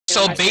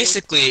So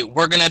basically,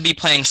 we're gonna be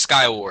playing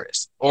Sky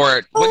Wars,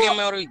 or what game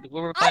mode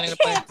we were planning to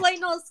play? I can't play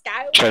no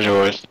Sky Wars. Treasure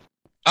Wars.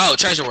 Oh,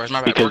 Treasure Wars.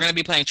 My bad. We're gonna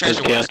be playing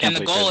Treasure Wars, and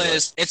the goal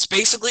is it's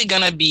basically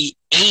gonna be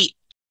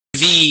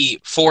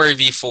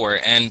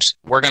 8v4v4, and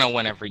we're gonna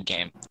win every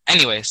game.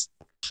 Anyways,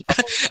 I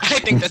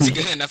think that's a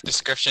good enough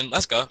description.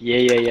 Let's go.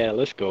 Yeah.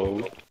 Let's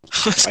go.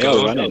 Let's Why go.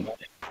 y'all running?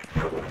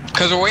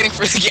 Because we're waiting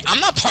for the game. I'm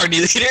not party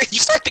leader. You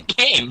start the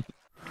game.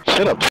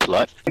 Shut up,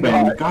 slut.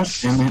 Man,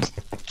 gosh damn it.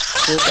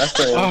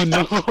 Oh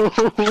no.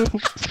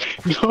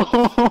 No.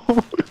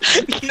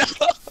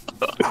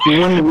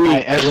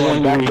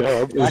 Everyone back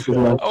up.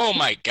 Oh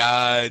my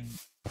god.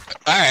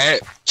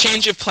 Alright.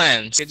 Change of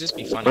plans. It'd just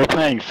be fun. We're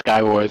playing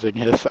Sky Wars, I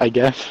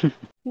guess.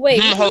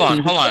 Wait. Hold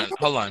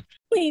on.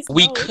 Please.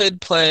 We no. could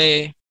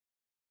play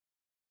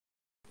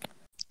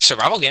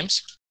survival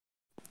games.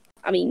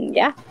 I mean,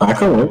 yeah. I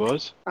could work.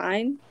 Duos?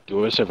 Fine.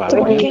 Duos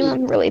survival The game games?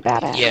 I'm really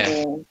bad at.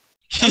 Yeah.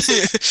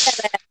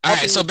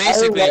 Alright, so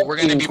basically we're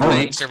gonna be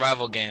playing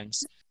survival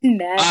games. And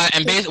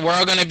we're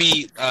all gonna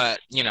be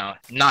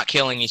not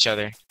killing each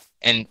other.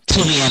 And to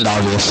the end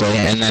obviously,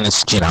 and then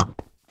it's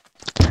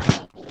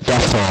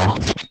that's all.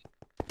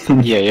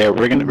 Yeah,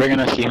 we're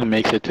gonna see who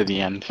makes it to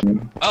the end.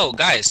 Oh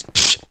guys,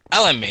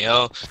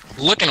 LMAO,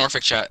 look in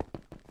Orphic chat.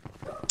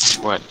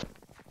 What?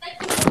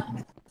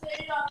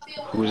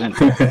 Who's in?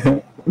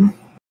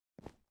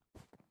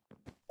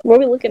 What are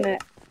we looking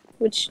at?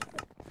 Which?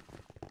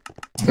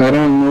 I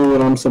don't know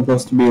what I'm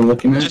supposed to be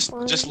looking at. Just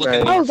look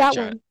in the Oh, Orphic that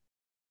chat.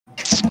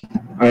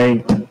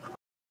 one.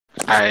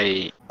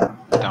 I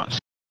don't.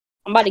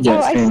 I'm about to get.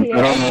 Oh, I see it.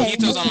 I don't know.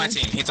 Hito's on my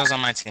team. Hito's on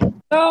my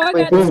team. Oh, I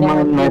Wait, got who's it.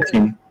 my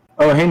team?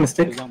 Oh, hey,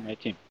 Mystic. Who's on my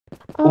team?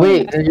 Oh,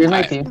 Wait, you're my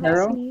Alright. team that's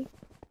hero? me.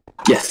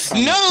 Yes.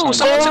 No,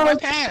 someone took my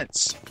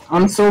pants.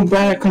 I'm so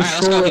bad at Alright,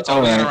 let's go, control. Hito.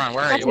 We gotta run.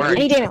 Where are you? Where are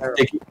Hey, you? Daniel.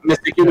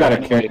 Mystic, you gotta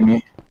carry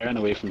me. I ran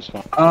away from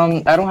spawn.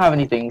 I don't have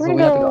anything, so We're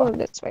we have to gonna go. go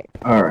this way.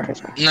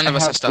 Alright. None of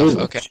us have stuff.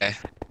 Okay.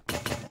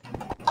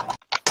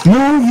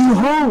 No, you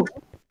hoe!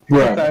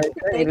 Bruh. Sorry.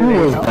 Who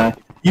was that?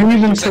 You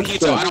even So took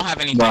Hito, I the... don't have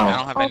anything. Wow. I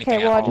don't have Okay,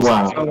 anything well, at all.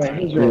 Wow. Okay,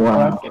 he's right.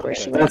 Wow.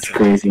 That's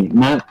crazy.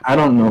 I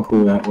don't know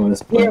who that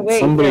was, but Here, wait,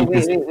 somebody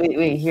just...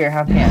 here,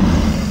 have pants.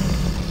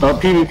 Oh,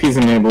 PvP's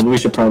enabled. We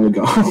should probably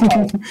go.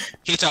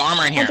 Hito,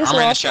 armor in here. I just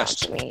Armor in the lost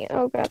chest. me.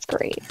 Oh, that's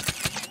great.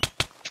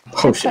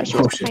 Oh I thought shit, she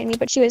oh was shit. behind me,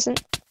 but she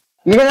wasn't.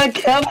 You're gonna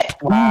kill me?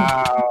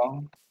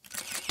 Wow.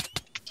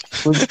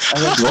 I'm just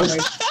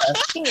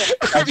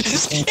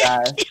kidding.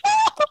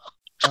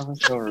 That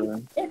was so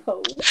rude.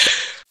 Ew.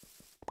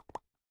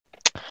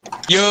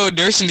 Yo,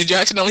 Durson, did you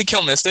accidentally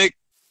kill Mystic?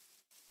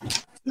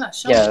 Not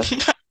sure. Yes.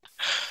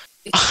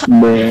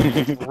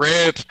 Bruh.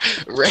 Rip.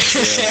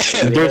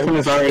 Durson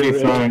is already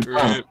throwing.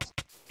 Rip.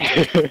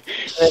 And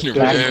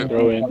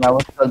I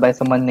was killed by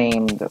someone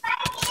named...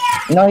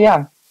 No,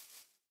 yeah.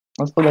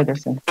 I was killed by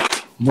Durson.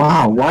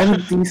 Wow, why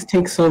did these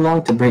take so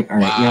long to break?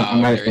 Alright, yeah, I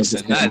Wow, might as well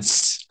Durson,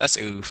 just that's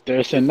oof.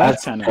 Durson, That's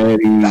that's kind of.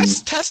 petty.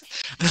 That's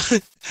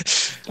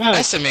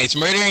SMH,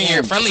 murdering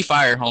your friendly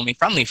fire, homie.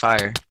 Friendly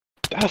fire.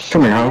 That's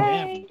Come here, huh?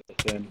 Hey.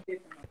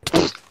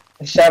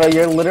 Shadow,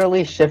 you're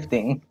literally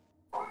shifting.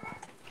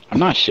 I'm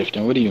not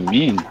shifting. What do you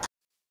mean?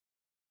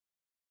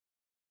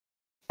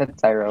 That's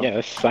Cyro. Yeah,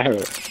 that's Cyro.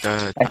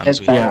 Good. I said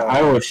sweet. Yeah,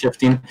 I was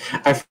shifting.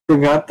 I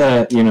forgot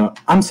that,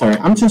 I'm sorry,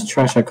 I'm just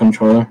trash at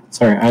controller.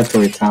 Sorry, I had to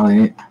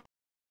retaliate.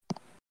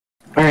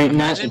 Alright,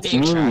 now Imagine it's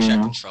being me trash at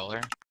now.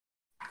 controller.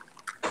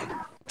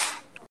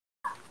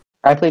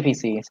 I play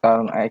PC,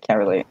 so I can't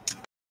relate.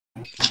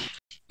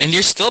 And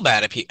you're still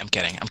bad at I'm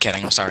kidding.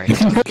 I'm sorry.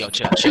 Yo,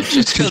 chill.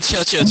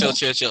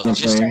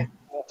 Okay.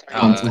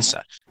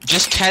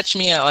 Just catch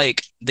me at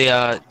like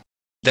the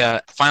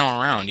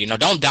final round.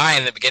 Don't die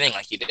in the beginning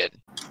like you did.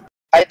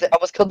 I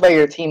was killed by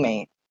your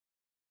teammate.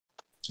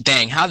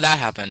 Dang, how'd that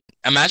happen?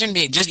 Imagine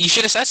you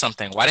should have said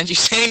something. Why didn't you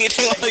say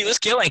anything while he was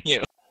killing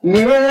you?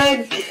 You were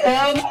like,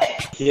 kill me!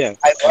 Yeah.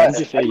 I Why did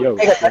you say yo?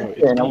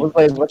 I was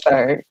like, what the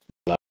heck?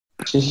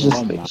 She's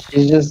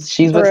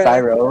with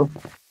Cyro.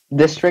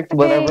 District,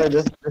 whatever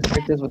this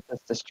district is with this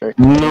district.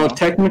 No,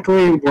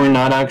 technically, we're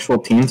not actual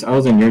teams. I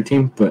was in your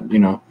team, but,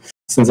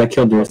 since I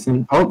killed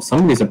Durson. Oh,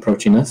 somebody's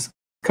approaching us.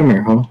 Come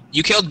here, ho.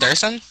 You killed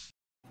Durson?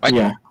 What?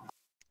 Yeah.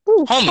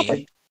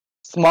 Homie.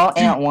 Small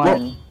ant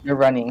one, you're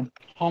running.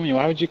 Homie,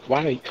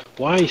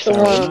 why, Cyro?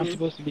 We're not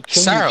supposed to be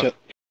killing Cyro. each other.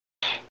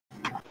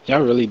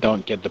 Y'all really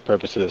don't get the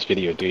purpose of this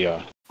video, do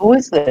y'all? Who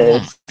is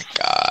this?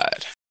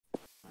 God.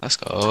 Let's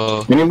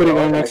go. Anybody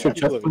got an extra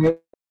chest plate?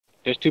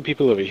 There's two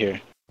people over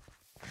here.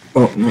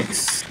 Oh,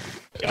 nice.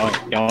 Y'all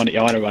want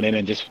to run in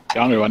and just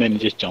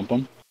jump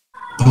them?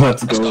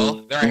 Let's Let's go.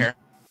 go. They're right here.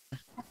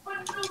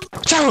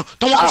 Cyro,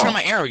 don't walk in front of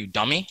my arrow, you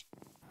dummy.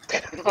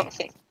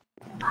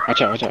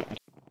 Watch out.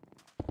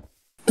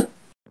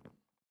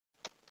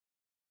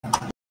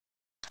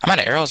 I'm out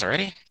of arrows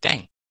already?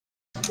 Dang.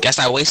 Guess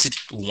I wasted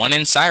one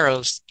in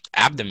Cyro's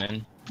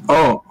abdomen.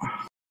 Oh.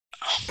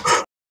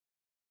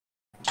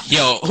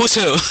 Yo, who's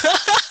who?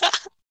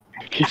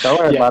 Don't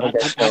worry about it.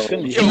 I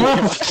couldn't Yo,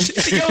 yo,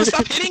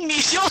 stop hitting me!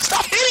 Yo,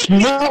 stop hitting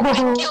me!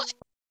 No!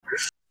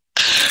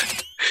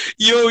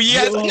 Yo,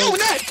 yes. No,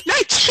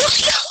 not kill.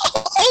 Yo.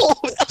 Oh,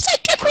 that was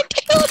like never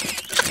killed.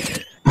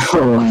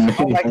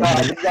 Oh my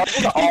god, did y'all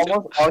just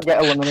almost all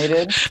get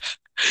eliminated?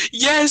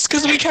 Yes,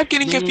 because we kept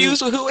getting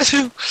confused with who was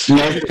who.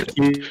 Yes,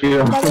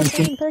 you. By the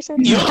same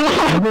person. Yo.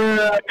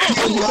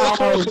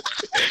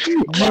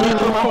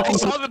 I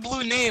saw the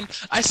blue name.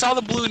 I saw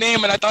the blue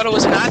name, and I thought it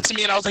was not to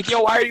me, and I was like,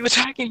 "Yo, why are you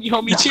attacking me?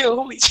 Homie, chill.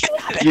 Homie, chill."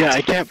 Yeah,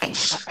 I kept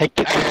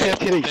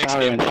hitting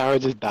Sour, and Sour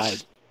just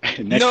died.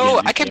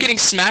 No, I kept getting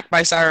smacked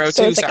by Syro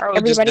So too. it's like Syro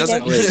just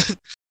everybody doesn't.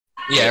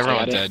 Yeah,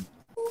 everyone dead.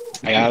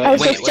 I got Oh, it.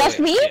 so it's just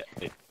me?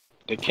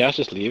 Did Chaos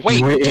just leave?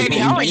 Wait, Wait, Candy,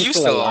 how are you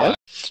still alive? alive?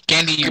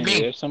 Candy, you're Candy,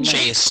 being there's someone-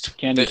 chased.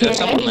 Candy, There's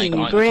someone like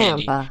on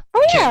Candy.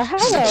 Oh yeah,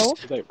 hello.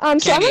 So I'm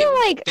Candy, gonna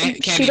like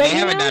Candy, shoot they at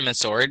have you a now. diamond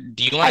sword.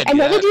 Do you want to I do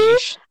really that? do.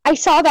 I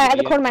saw that at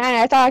the corner of my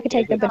eye. I thought I could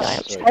take the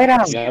diamonds. Right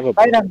on. You have a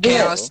Right on. Do it.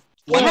 Chaos,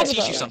 let me Yeah.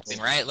 teach you something,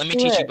 right? Let me Do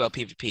teach you it. about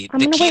PvP. I'm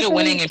The gonna key wait to for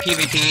winning you. in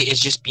PvP is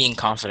just being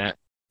confident.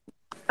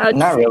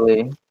 Not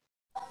really.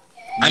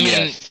 I mean,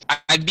 Yes.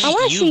 I beat I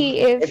want to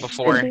see you if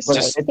before, if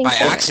just think by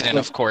so. accident,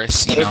 of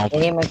course, you know. It's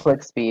aim and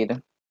click speed.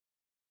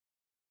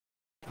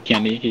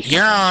 Candy, he's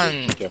You're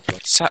on. careful.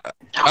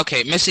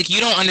 Okay, Mystic, you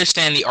don't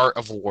understand the art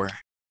of war.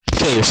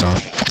 Kill yourself.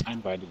 I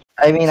invited you.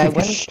 I mean, I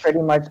win pretty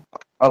much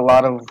a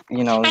lot of,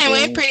 you know. Hey,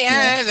 wait, games, pretty you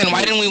know. Then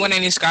why didn't we win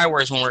any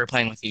Skywars when we were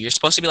playing with you? You're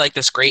supposed to be like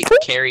this great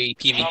carry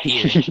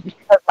PvP.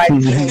 Because my team,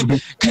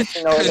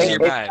 you know, Because you're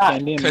it's bad. not-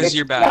 Candy and Because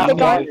you're not bad.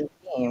 about your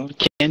team.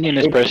 Candy and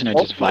this person are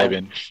just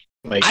vibing.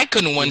 Like, I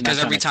couldn't win he's because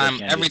not every trying to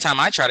kill time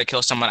Candy. I try to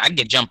kill someone, I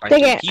get jumped by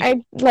Dang two it, people.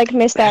 I like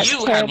missed that You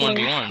had terribly.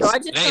 1v1s. No, I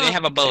just They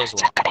have a bow as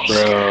well.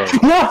 Bro,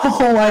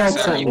 No, I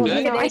Sorry, am you Well,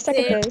 good? no, I suck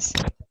at this.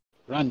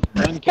 run,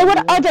 Hey, Candy, what?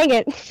 Oh, run. dang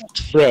it.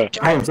 Bro,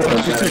 I am so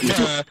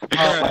bad.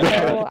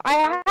 Well,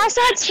 I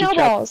still had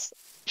snowballs.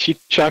 she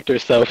trapped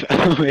herself. No,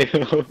 I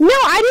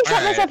didn't trap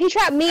Alright. myself. He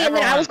trapped me, and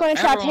then I was going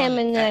to trap him, Everyone-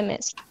 and then I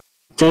missed.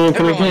 Jane,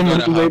 can we Everyone go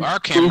get to him? hub. Our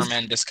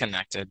cameraman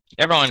disconnected.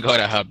 Everyone go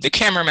to hub. The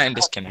cameraman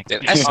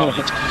disconnected. I saw it.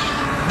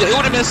 It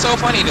would have been so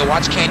funny to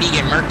watch Candy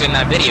get murked in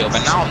that video,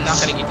 but now I'm not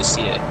gonna get to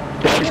see it.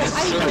 I'm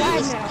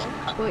glad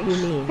now. What you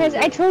mean? Because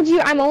I told you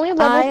I'm only I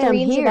level am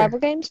 3 in here. survival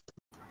games.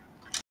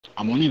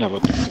 I'm only level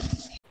 3.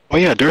 Oh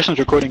yeah, Durson's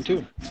recording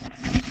too.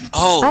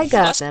 Oh, I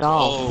got let's that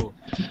all. go.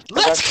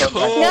 Let's go.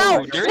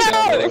 No, There's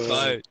no. another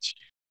clutch.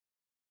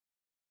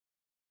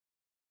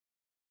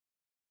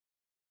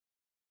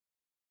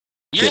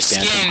 Your Just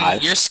dancing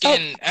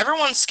skin, Hive.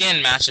 everyone's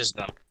skin matches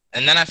them,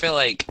 and then I feel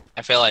like,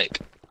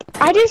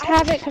 I just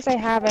have it because I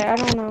have it. I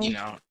don't know. you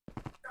know,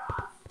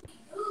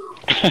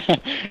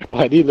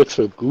 Why do you look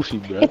so goofy,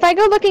 bro? If I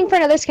go looking for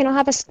another skin, I'll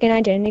have a skin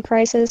identity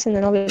crisis, and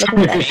then I'll be looking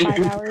for like 5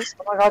 hours.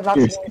 Oh my god, not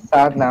being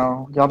sad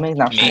now. Y'all made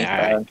not Me. being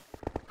sad.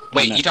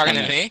 wait, no, you talking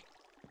no. to me?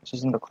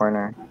 She's in the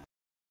corner.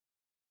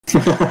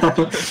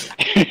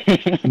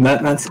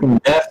 That's gonna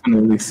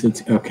definitely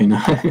suit. Okay, no.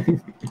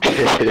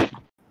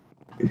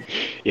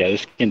 Yeah,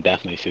 this skin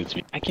definitely suits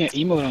me. I can't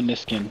emote on this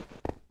skin.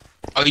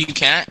 Oh, you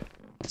can't?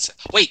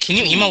 Wait, can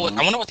you emote with?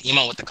 I wonder what the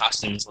emote with the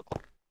costumes look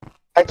like.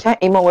 I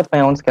can't emote with my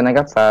own skin. I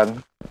got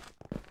sad.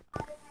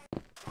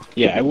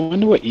 Yeah, I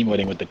wonder what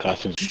emoting with the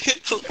costumes.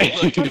 On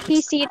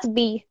PC, it's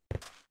B.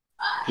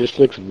 This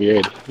looks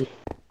weird.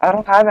 I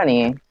don't have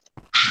any.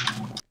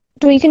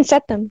 Well, you can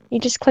set them. You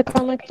just click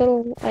on like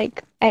little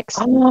like X.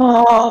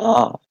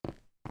 Oh.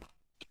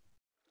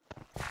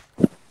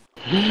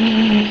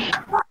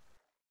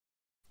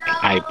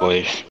 Alright,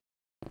 boys.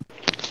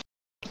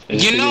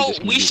 This You video know, just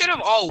gonna we be- should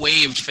have all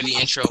waved for the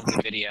intro of the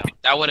video.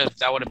 That would have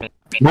been.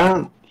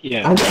 No,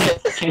 Yeah.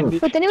 Candy,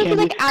 But then it would be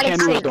like out of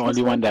Candy was sync. the only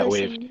because one that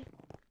person-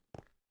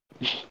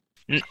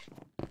 waved.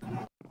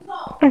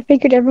 I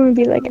figured everyone would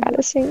be like out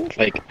of sync.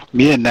 Like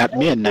me and Nat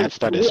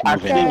started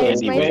smoothing and Guys,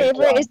 Candy my waved.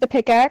 favorite is the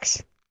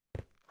pickaxe.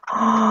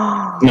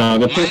 no,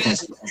 the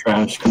pickaxe is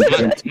trash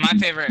compared to My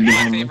favorite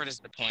is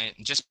the point.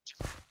 Just.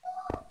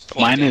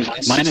 Mine is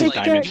It's mine just is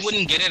like, diamond. You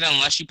wouldn't get it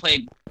unless you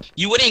played.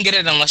 You wouldn't get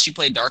it unless you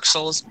played Dark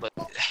Souls, but.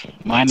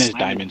 Mine is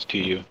diamonds to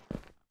you.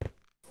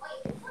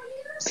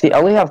 See, I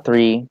only have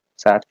 3.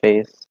 Sad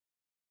face.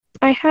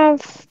 I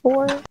have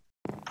 4.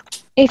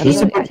 If I you,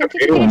 just I think think if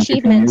the you one get you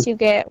can achievements, use. you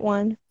get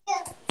 1.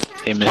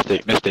 Hey,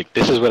 Mystic.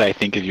 This is what I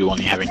think of you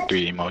only having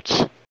 3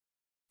 emotes.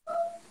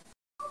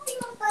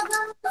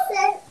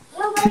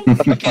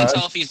 I can't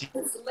tell if he's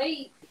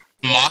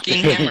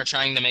mocking him or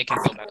trying to make him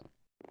feel better.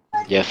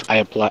 Yes, I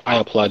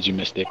applaud you,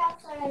 Mystic.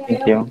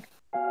 Thank you.